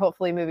together,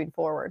 hopefully moving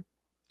forward.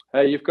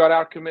 Hey, you've got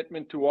our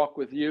commitment to walk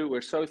with you. We're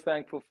so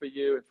thankful for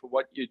you and for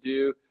what you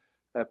do.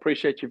 I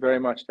appreciate you very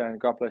much, Dan.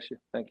 God bless you.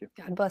 Thank you.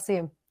 God bless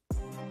you.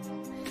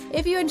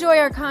 If you enjoy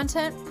our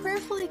content,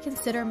 prayerfully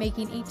consider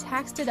making a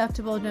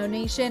tax-deductible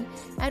donation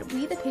at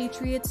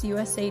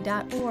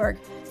WeThePatriotsUSA.org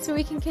so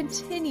we can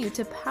continue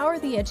to power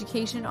the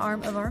education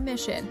arm of our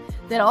mission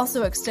that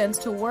also extends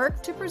to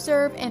work to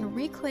preserve and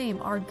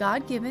reclaim our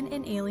God-given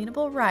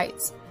inalienable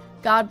rights.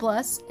 God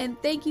bless, and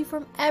thank you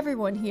from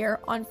everyone here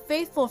on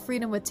Faithful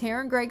Freedom with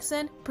Taryn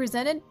Gregson,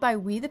 presented by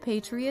We the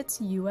Patriots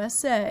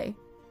USA.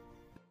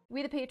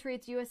 We the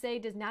Patriots USA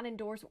does not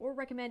endorse or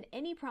recommend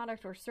any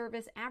product or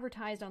service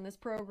advertised on this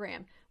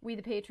program. We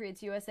the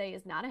Patriots USA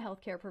is not a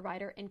healthcare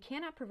provider and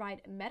cannot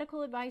provide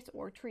medical advice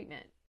or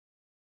treatment.